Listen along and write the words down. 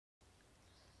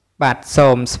បាទសូ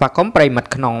មស្វាគមន៍ប្រិមិត្ត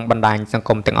ក្នុងបណ្ដាញសង្គ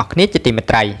មទាំងអស់គ្នាជាទីមេ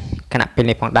ត្រីគណៈពេល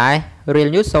នេះផងដែរ Real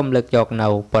News សូមលើកយកនៅ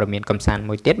ព័ត៌មានកំសាន្ត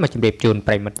មួយទៀតមកជម្រាបជូន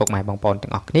ប្រិមិត្តពុកម៉ែបងប្អូនទាំ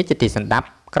ងអស់គ្នាជាទីសន្តាប់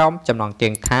ក្រោមចំណងជើ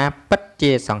ងថាពិត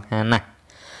ជាសង្ហាណាស់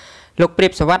លោកព្រា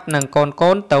បសវត្ថនិងកូន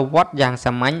កូនទៅវត្តយ៉ាង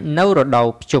សាមញ្ញនៅរដូវ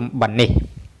ភ្ជុំបិណ្ឌនេះ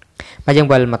បាទយើង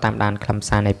វិលមកតាមដានខ្លឹម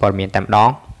សារនៃព័ត៌មានតែម្ដ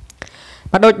ង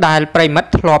បាទដូចដែលប្រិមិត្ត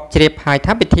ធ្លាប់ជ្រាបហើយ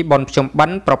ថាពិធីបុណ្យភ្ជុំបិ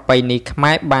ណ្ឌប្រពៃណីខ្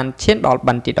មែរបានឈានដល់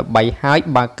បិណ្ឌទី13ហើយ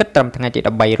បើគិតត្រឹមថ្ងៃទី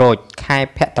13រោចខែ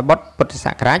ភទ្របទពុទ្ធស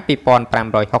ករាជ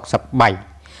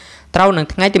2563ត្រូវនឹង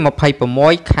ថ្ងៃទី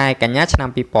26ខែកញ្ញាឆ្នាំ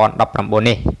2019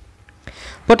នេះ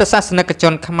ពុទ្ធសាសនិកជ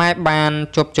នខ្មែរបាន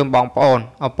ជួបជុំបងប្អូន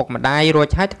ឪពុកម្ដាយរួច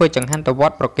ហើយធ្វើចង្ហាន់ទៅវ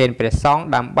ត្តប្រគេនព្រះសង្ឃ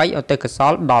ដើម្បីឧទ្ទិសកុស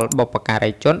លដល់បុព្វកា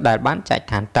រីជនដែលបានចែក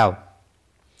ឋានទៅ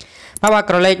បាទ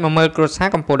ក្រឡេកមកមើលគ្រួសារ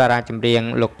កម្ពុជាតារាចម្រៀង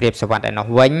លោកព្រាបសវត្ថឯនោះ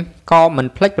វិញក៏មិន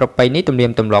ភ្លេចប្រពៃណីទំនៀ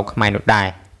មទម្លាប់ខ្មែរនោះដែរ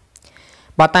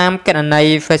បើតាមកណន័យ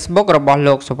Facebook របស់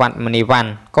លោកសវត្ថមនីវ៉ាន់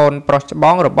កូនប្រុសច្ប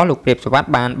ងរបស់លោកព្រាបសវត្ថ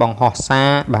បានបង្ហោះសារ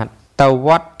បាទទៅវ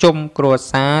ត្តជុំគ្រួ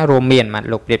សាររួមមានបាទ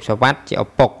លោកព្រាបសវត្ថជាឪ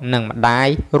ពុកនិងម្ដាយ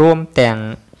រួមទាំង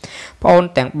ប្អូន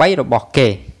ទាំង3របស់គេ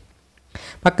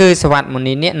បាទគឺសវត្ថម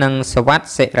នីនេះនិងសវត្ថ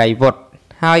សិរីវុឌ្ឍ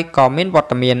ហើយក៏មានវត្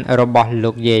តមានរបស់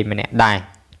លោកយាយម្នាក់ដែរ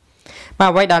បា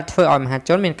ទអ្វីដែលធ្វើឲ្យមហាជ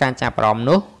នមានការចាប់អារម្មណ៍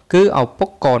នោះគឺឪពុក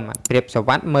កូនបាទព្រាបសវ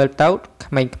ត្ថមើលទៅ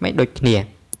ក្មេងៗដូចគ្នា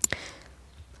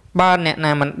បើអ្នក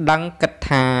ណាមិនដឹងគិត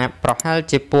ថាប្រហែល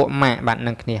ជាពួកម៉ាក់បាទ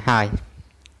នឹងគ្នាហើយ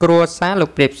គ្រួសារលោក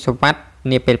ព្រាបសវត្ថ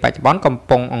នាពេលបច្ចុប្បន្នកំ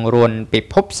ពុងអង្រួនពិ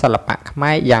ភពសិល្បៈខ្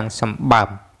មែរយ៉ាងសម្បើម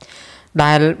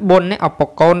ដែល4អ្នកឪពុក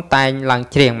កូនតែងឡើង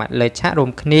ច្រៀងបាទលើឆាករួម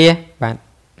គ្នាបាទ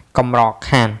កំរក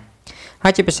ខានហើ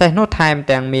យជាពិសេសនោះថែម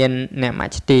ទាំងមានអ្នកម៉ា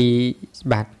ក់ឆ្ទី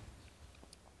បាទ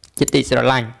ជាទីស្រ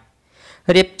ឡាញ់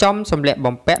រៀបចំសម្លៀក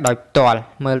បំពាក់ដោយផ្ទាល់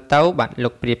មើលទៅបាទលោ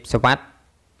កព្រាបសវត្ថ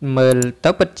មើលទៅ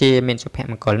ពិតជាមានសុភ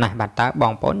មង្គលណាស់បាទតើប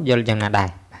ងប្អូនយល់យ៉ាងណាដែរ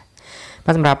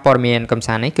បាទសម្រាប់ព័ត៌មានកំ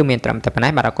សាន្តនេះគឺមានត្រឹមតែប៉ុណ្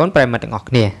ណេះបាទអរគុណប្រិយមិត្តទាំងអស់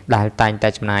គ្នាដែលតែងតែ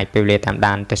ចំណាយពេលវេលាតាម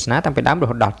ដានទស្សនាតាំងពីដើមរ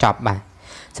ហូតដល់ចប់បាទ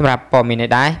សម្រាប់ព័ត៌មាននេះ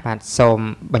ដែរបាទសូម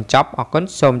បញ្ចប់អរគុណ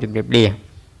សូមជម្រាបលា